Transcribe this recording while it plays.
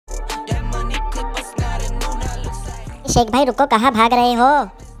शेख भाई रुको, कहाँ भाग रहे हो?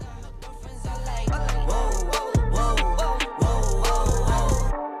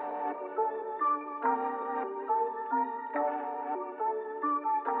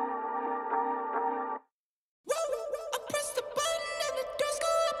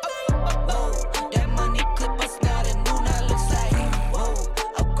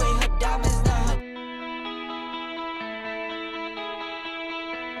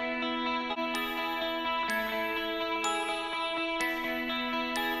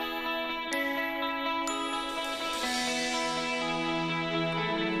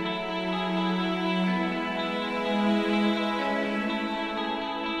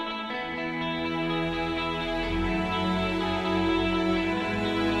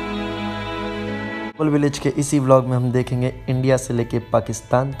 ग्लोबल विलेज के इसी व्लॉग में हम देखेंगे इंडिया से लेके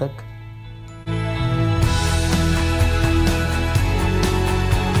पाकिस्तान तक,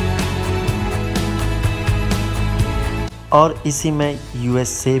 और इसी में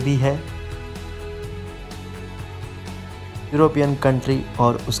यूएसए भी है, यूरोपियन कंट्री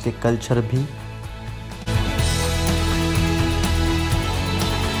और उसके कल्चर भी।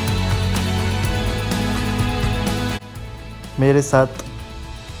 मेरे साथ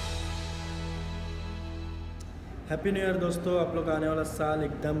हैप्पी न्यू ईयर दोस्तों। आप लोग आने वाला साल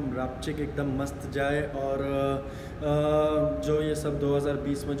एकदम रापचिक एकदम मस्त जाए, और जो ये सब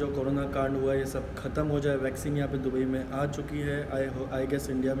 2020 में जो कोरोना कांड हुआ ये सब ख़त्म हो जाए। वैक्सीन यहाँ पे दुबई में आ चुकी है, आई गेस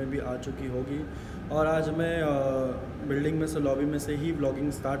इंडिया में भी आ चुकी होगी। और आज मैं बिल्डिंग में से, लॉबी में से ही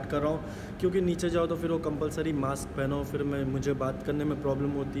व्लॉगिंग स्टार्ट कर रहा हूँ, क्योंकि नीचे जाओ तो फिर वो कंपलसरी मास्क पहनो, फिर मुझे बात करने में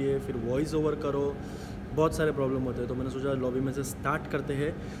प्रॉब्लम होती है, फिर वॉइस ओवर करो, बहुत सारे प्रॉब्लम होते हैं। तो मैंने सोचा लॉबी में से स्टार्ट करते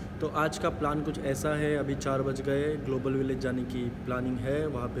हैं। तो आज का प्लान कुछ ऐसा है, अभी 4 बज गए, ग्लोबल विलेज जाने की प्लानिंग है,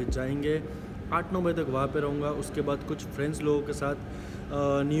 वहाँ पे जाएंगे, 8-9 बजे तक वहाँ पे रहूँगा। उसके बाद कुछ फ्रेंड्स लोगों के साथ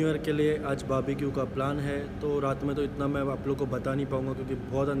न्यू ईयर के लिए आज बारबेक्यू का प्लान है। तो रात में तो इतना मैं आप लोग को बता नहीं पाऊँगा, क्योंकि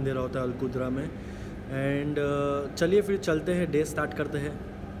बहुत अंधेरा होता है अलकुदरा में। एंड चलिए फिर चलते हैं, डे स्टार्ट करते हैं।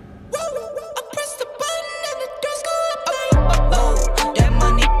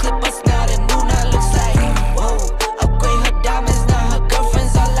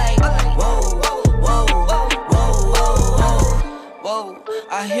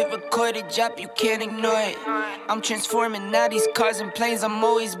 I hit recorded, drop, you can't ignore it. I'm transforming now these cars and planes, I'm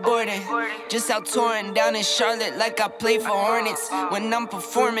always boarding. Just out touring down in Charlotte like I play for Hornets. When I'm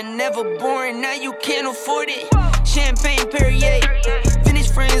performing, never boring, now you can't afford it. Champagne Perrier,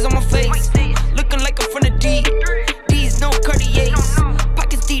 vintage friends on my face, looking like I'm from the deep. These no Cartiers,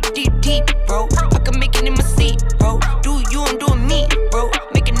 pockets deep, deep, deep, bro. I can make it in my seat, bro. Do you, I'm doing me, bro.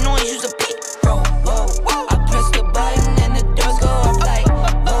 Making noise, use a beat, bro. Whoa, I press the button and the doors go off like.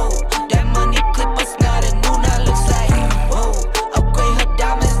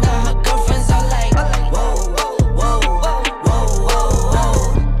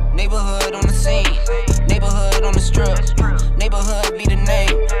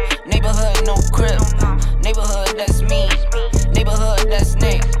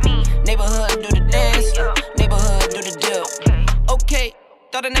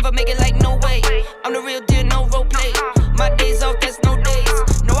 Thought I'd never make it like no way. I'm the real deal, no role play. My days off, that's no days.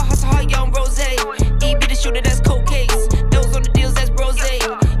 No, I hustle hard, yeah, I'm rose. EB the shooter, that's cold case. Those on the deals, that's brose.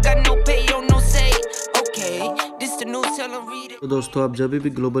 Got no pay, yo, no say. Okay, this the news, tell them read it. तो दोस्तों आप जब भी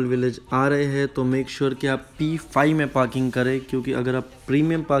global village आ रहे हैं तो make sure कि आप P5 में पार्किंग करें, क्योंकि अगर आप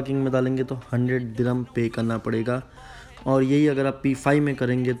प्रीमियम पार्किंग में डालेंगे तो 100 दिरहम पे करना पड़ेगा, और यही अगर आप P5 में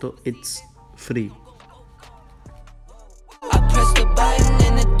करेंगे तो it's free.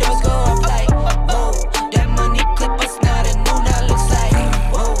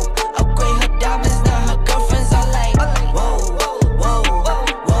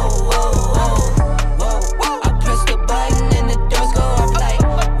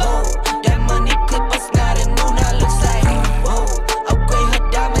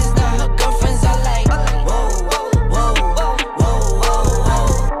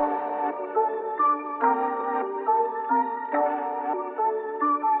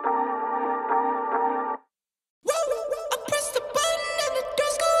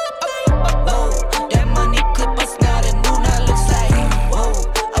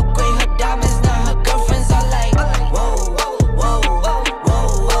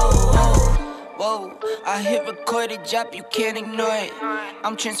 Drop, you can't ignore it.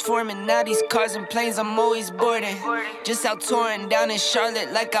 I'm transforming now these cars and planes, I'm always boarding. Just out touring down in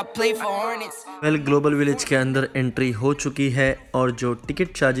Charlotte like I play for Hornets. Well global village के अंदर entry हो चुकी है, और जो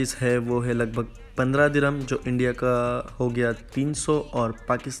ticket charges है वो है लगभग 15 दिरहम, जो इंडिया का हो गया 300 और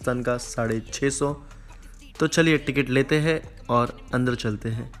पाकिस्तान का 650। तो चलिए टिकट लेते हैं और अंदर चलते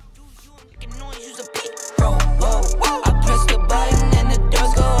हैं।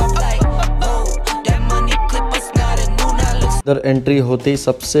 इधर एंट्री होते ही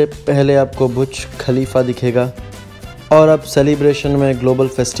सबसे पहले आपको बुर्ज खलीफा दिखेगा। और अब सेलिब्रेशन में, ग्लोबल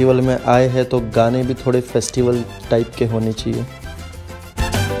फेस्टिवल में आए हैं तो गाने भी थोड़े फेस्टिवल टाइप के होने चाहिए।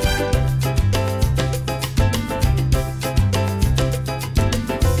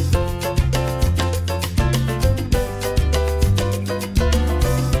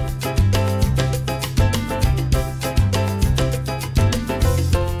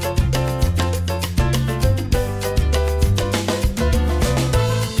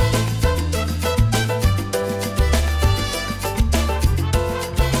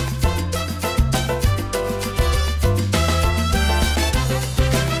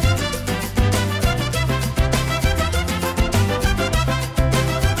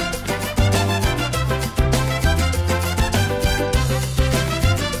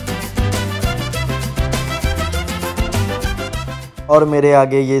 और मेरे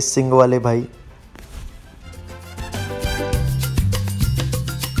आगे ये सिंग वाले भाई।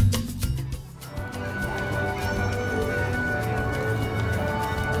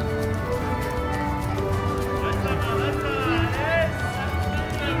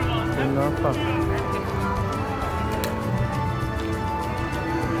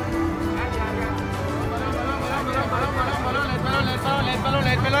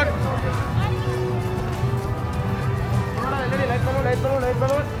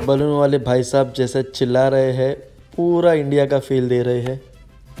 बलून वाले भाई साहब जैसे चिल्ला रहे हैं, पूरा इंडिया का फील दे रहे हैं।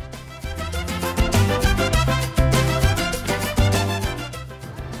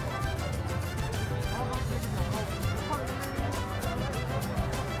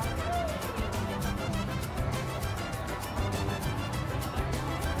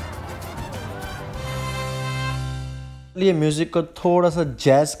 चलिए म्यूजिक को थोड़ा सा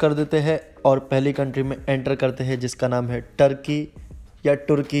जैज़ कर देते हैं और पहली कंट्री में एंटर करते हैं जिसका नाम है टर्की या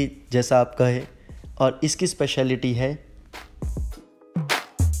तुर्की, जैसा आप कहे। और इसकी स्पेशलिटी है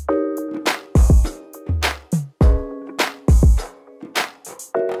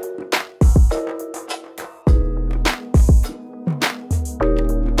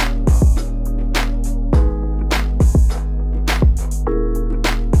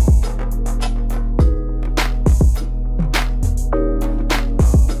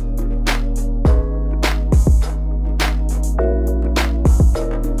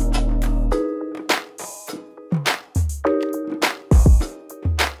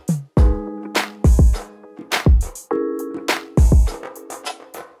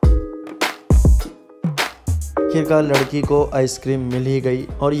आखिरकार लड़की को आइसक्रीम मिल ही गई।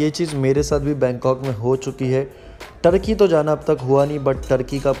 और ये चीज़ मेरे साथ भी बैंकॉक में हो चुकी है। टर्की तो जाना अब तक हुआ नहीं, बट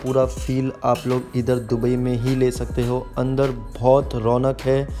टर्की का पूरा फील आप लोग इधर दुबई में ही ले सकते हो। अंदर बहुत रौनक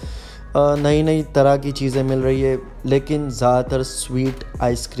है, नई नई तरह की चीज़ें मिल रही है, लेकिन ज़्यादातर स्वीट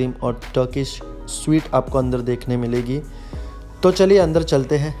आइसक्रीम और टर्किश स्वीट आपको अंदर देखने मिलेगी। तो चलिए अंदर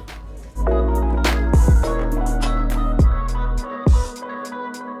चलते हैं।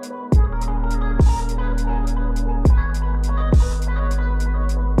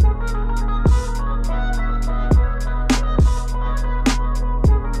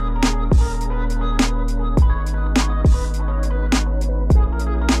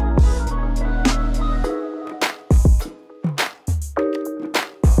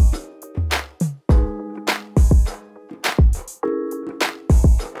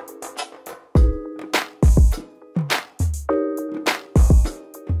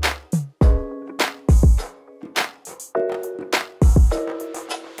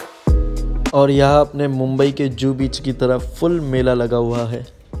 और यहाँ अपने मुंबई के जू बीच की तरह फुल मेला लगा हुआ है।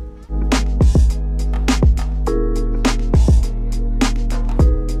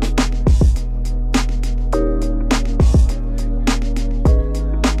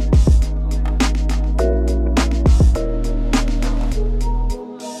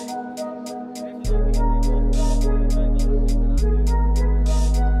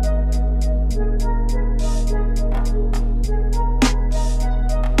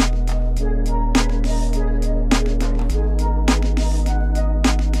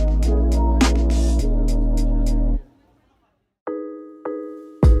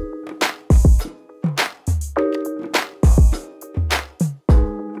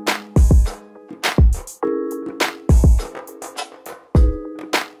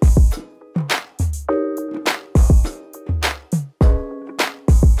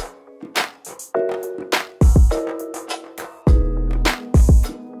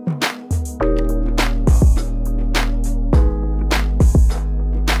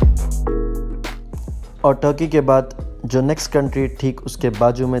 और टर्की के बाद जो नेक्स्ट कंट्री ठीक उसके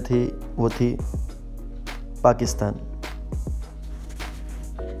बाजू में थी वो थी पाकिस्तान।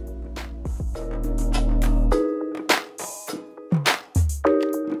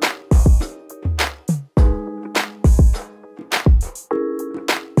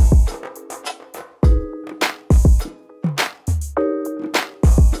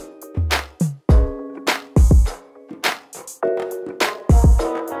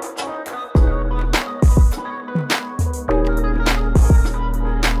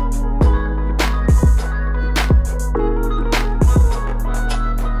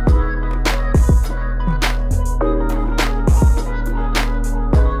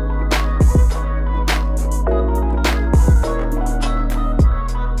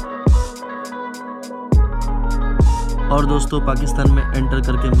 और दोस्तों पाकिस्तान में एंटर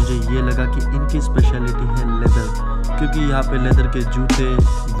करके मुझे ये लगा कि इनकी स्पेशलिटी है लेदर, क्योंकि यहाँ पे लेदर के जूते,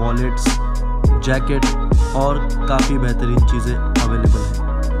 वॉलेट्स, जैकेट और काफ़ी बेहतरीन चीज़ें अवेलेबल हैं।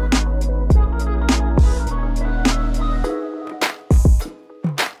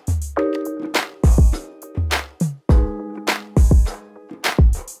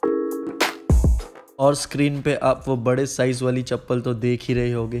 और स्क्रीन पे आप वो बड़े साइज़ वाली चप्पल तो देख ही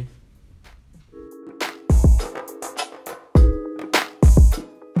रहे होगे।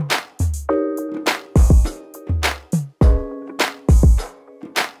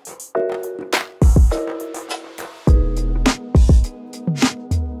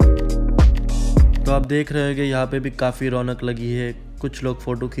 तो आप देख रहे होंगे यहाँ पे भी काफ़ी रौनक लगी है। कुछ लोग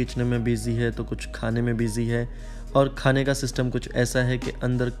फ़ोटो खींचने में बिज़ी है तो कुछ खाने में बिज़ी है। और खाने का सिस्टम कुछ ऐसा है कि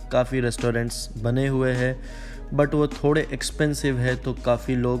अंदर काफ़ी रेस्टोरेंट्स बने हुए हैं, बट वो थोड़े एक्सपेंसिव है, तो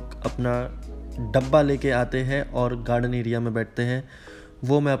काफ़ी लोग अपना डब्बा लेके आते हैं और गार्डन एरिया में बैठते हैं।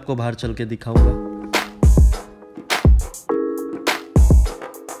 वो मैं आपको बाहर चल के दिखाऊंगा।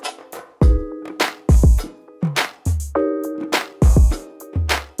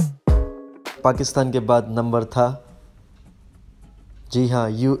 पाकिस्तान के बाद नंबर था, जी हाँ,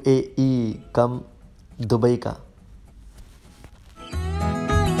 UAE कम दुबई का।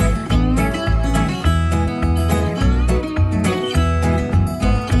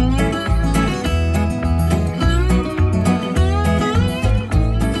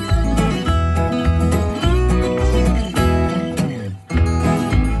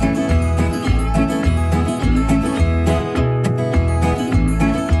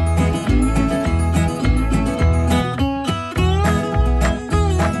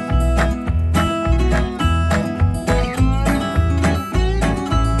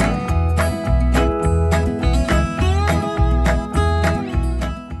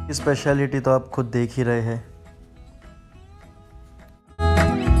 स्पेशलिटी तो आप खुद देख ही रहे हैं।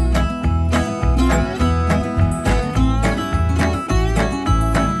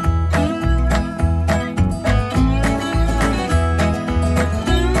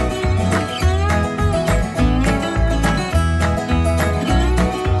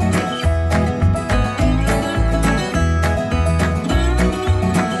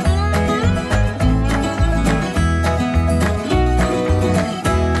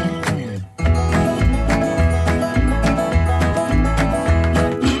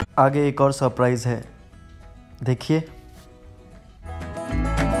 आगे एक और सरप्राइज़ है, देखिए।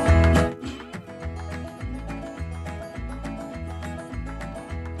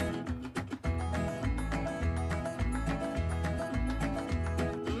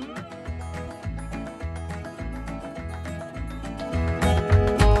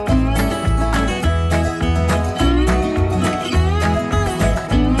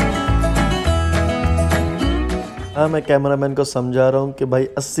 हाँ, मैं कैमरामैन को समझा रहा हूँ कि भाई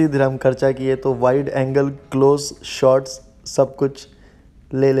 80 दिरहम खर्चा किए तो वाइड एंगल, क्लोज शॉट्स सब कुछ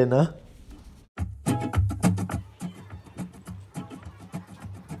ले लेना।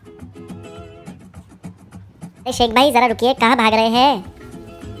 शेख भाई जरा रुकिए, कहाँ भाग रहे हैं?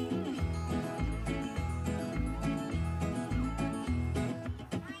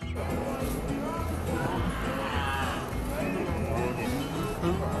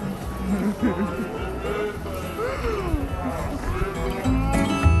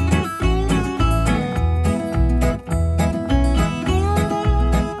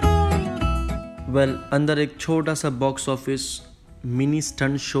 अंदर एक छोटा सा box office mini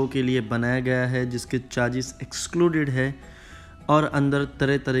stunt show के लिए बनाया गया है, जिसके चार्जेस एक्सक्लूडेड है और अंदर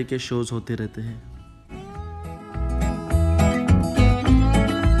तरह तरह के शोज होते रहते हैं।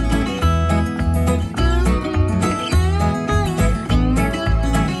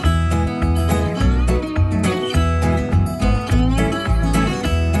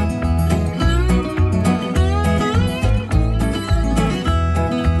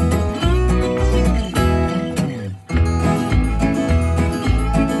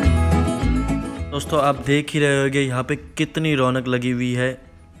 दोस्तों आप देख ही रहे होंगे यहाँ पे कितनी रौनक लगी हुई है,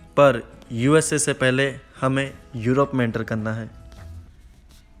 पर USA से पहले हमें यूरोप में एंटर करना है।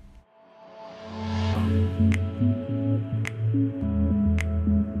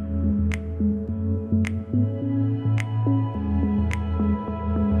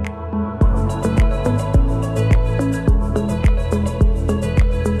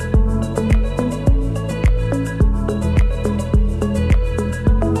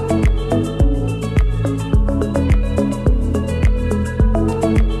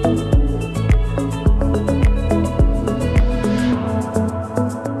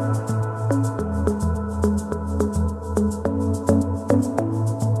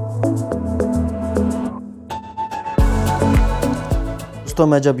 दोस्तों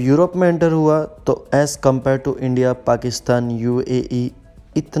मैं जब यूरोप में एंटर हुआ तो as compare to India, Pakistan, UAE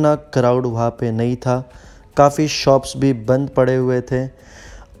इतना क्राउड वहाँ पे नहीं था। काफ़ी शॉप्स भी बंद पड़े हुए थे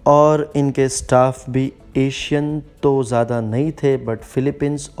और इनके स्टाफ भी एशियन तो ज़्यादा नहीं थे बट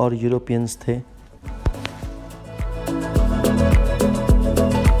फिलीपींस और यूरोपियंस थे।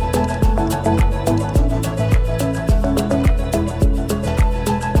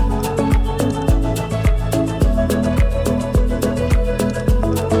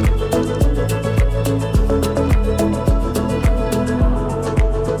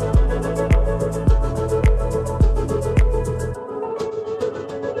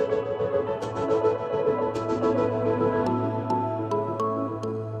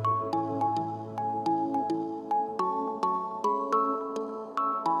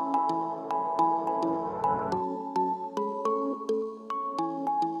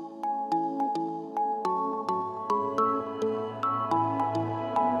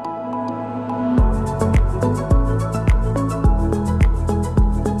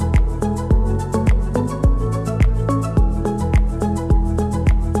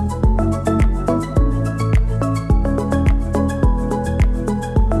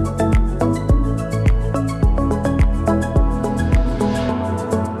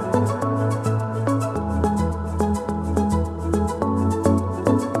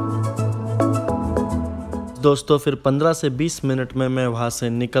 दोस्तों फिर 15 से 20 मिनट में मैं वहाँ से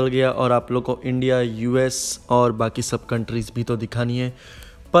निकल गया और आप लोग को इंडिया, यूएस और बाकी सब कंट्रीज़ भी तो दिखानी है।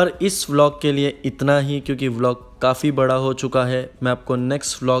 पर इस व्लॉग के लिए इतना ही, क्योंकि व्लॉग काफ़ी बड़ा हो चुका है। मैं आपको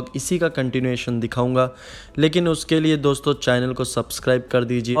नेक्स्ट व्लॉग इसी का कंटिन्यूएशन दिखाऊंगा, लेकिन उसके लिए दोस्तों चैनल को सब्सक्राइब कर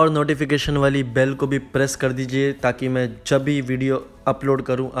दीजिए और नोटिफिकेशन वाली बेल को भी प्रेस कर दीजिए ताकि मैं जब भी वीडियो अपलोड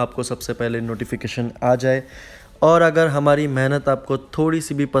करूं आपको सबसे पहले नोटिफिकेशन आ जाए। और अगर हमारी मेहनत आपको थोड़ी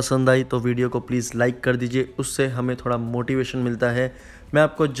सी भी पसंद आई तो वीडियो को प्लीज़ लाइक कर दीजिए, उससे हमें थोड़ा मोटिवेशन मिलता है। मैं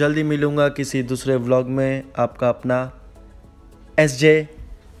आपको जल्दी मिलूँगा किसी दूसरे व्लॉग में। आपका अपना SJ,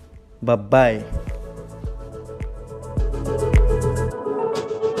 बाय बाय।